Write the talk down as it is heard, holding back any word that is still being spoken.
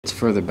It's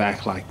further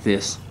back like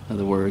this. In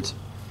other words,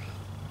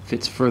 if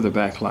it's further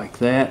back like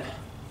that,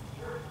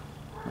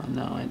 oh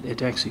no,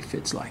 it actually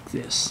fits like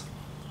this.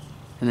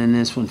 And then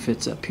this one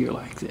fits up here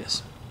like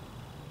this.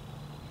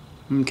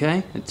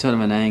 Okay, it's sort of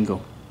an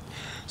angle.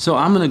 So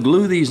I'm going to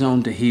glue these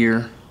onto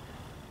here,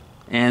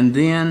 and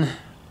then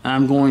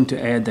I'm going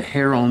to add the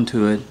hair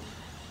onto it,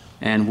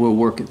 and we'll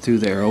work it through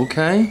there,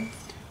 okay?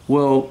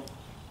 Well,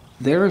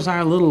 there's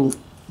our little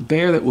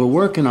bear that we're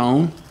working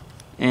on,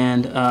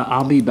 and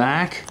I'll be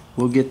back.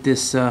 We'll get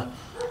this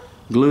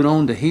glued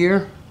onto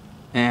here,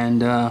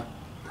 and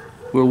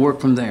we'll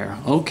work from there.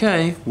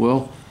 Okay,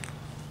 well,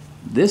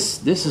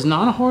 this is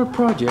not a hard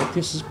project.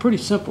 This is a pretty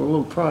simple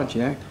little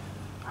project,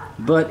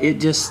 but it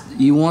just,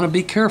 you want to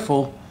be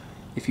careful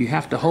if you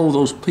have to hold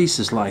those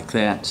pieces like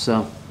that.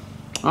 So,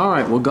 all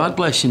right, well, God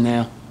bless you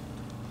now.